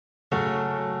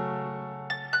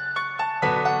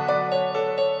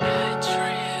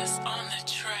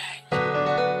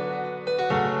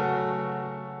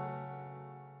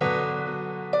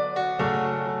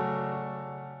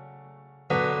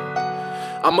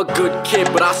I'm a good kid,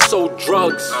 but I sold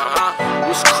drugs.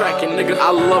 What's crackin', nigga?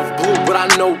 I love blue, but I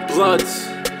know bloods.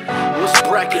 What's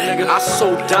bracket, nigga? I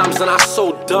sold dimes and I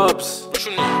sold dubs.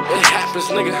 It happens,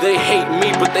 nigga. They hate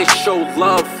me, but they show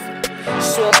love.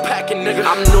 So I'm packing, nigga.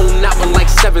 I'm known out in like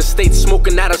 7 states,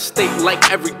 smoking out of state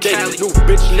like every day. New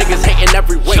bitch niggas hating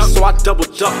every way, so I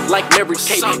doubled up like Mary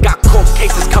Kate. Got court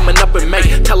cases coming up in May.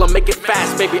 Tell her make it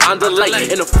fast, baby, on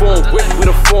delay. In a foreign whip with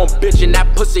a foreign bitch, and that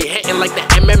pussy hitting like the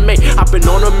MMA. I've been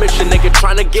on a mission, nigga,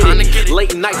 trying to get it.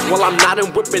 Late nights while I'm not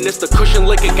in whipping. It's the cushion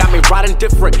liquor, got me riding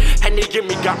different. Henny give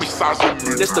me, got me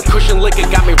sizing. It's the cushion liquor,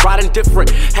 got me riding different.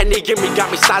 Henny give me,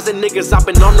 got me sizing niggas. I've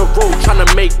been on the road trying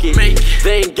to make it.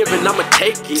 They ain't giving, I'ma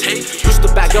take it. Used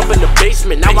to back up in the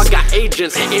basement, now I got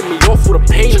agents hitting me off with a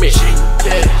payment.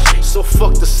 Yeah, so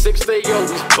fuck the 6, they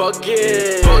always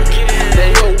bugging.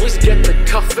 They always get the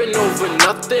cuffin' over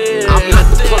nothing. I'm not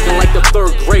the plugging like the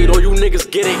 3rd grade, or you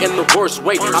niggas get it in the worst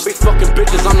way. I be fucking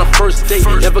bitches on the first date,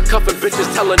 never cuffin'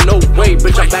 bitches, tell her no way.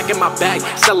 Bitch, I'm back in my bag,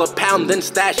 sell a pound then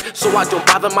stash, so I don't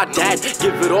bother my dad.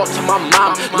 Give it all to my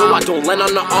mom, no I don't lend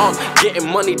on the arm.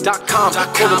 Gettingmoney.com,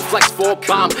 call the flex for a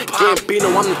bomb.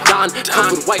 Gambino, I'm the Don,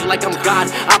 covered white like I'm God.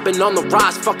 I've been on the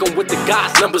rise, fucking with the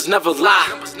guys, numbers never lie.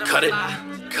 Cut it,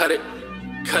 cut it,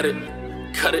 cut it,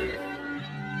 cut it.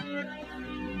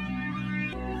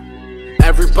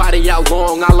 Everybody out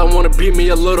long, all I wanna be me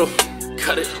a little.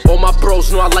 Cut it. All my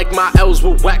bros know I like my L's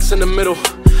with wax in the middle.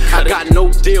 I got no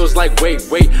deals like wait,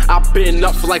 I've been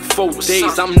up for like 4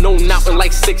 days. I'm known out in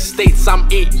like 6 states.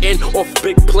 I'm eating off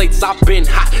big plates. I've been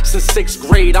hot since 6th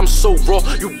grade. I'm so raw,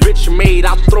 you bitch made.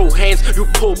 I throw hands, you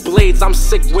pull blades. I'm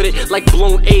sick with it like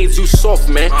blown AIDS. You soft,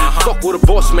 man. Fuck with a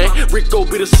boss, man. Rico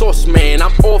be the sauce, man.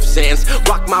 I'm off Zans.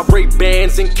 Rock my Ray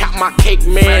bands and count my cake,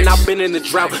 man. I've been in the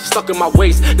drought, stuck in my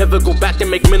ways. Never go back to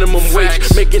make minimum wage.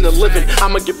 Making a living,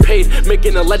 I'ma get paid.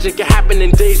 Making a legend can happen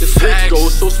in days. This week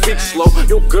goes, so speak slow.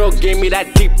 Your girl gave me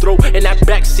that deep throat in that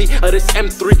backseat of this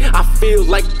M3. I feel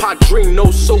like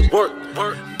Padrino, so work,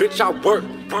 bitch, I work.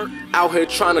 Out here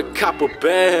trying to cop a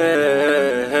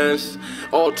Benz.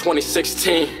 All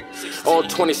 2016, all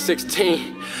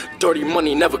 2016. Dirty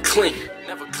money never clean.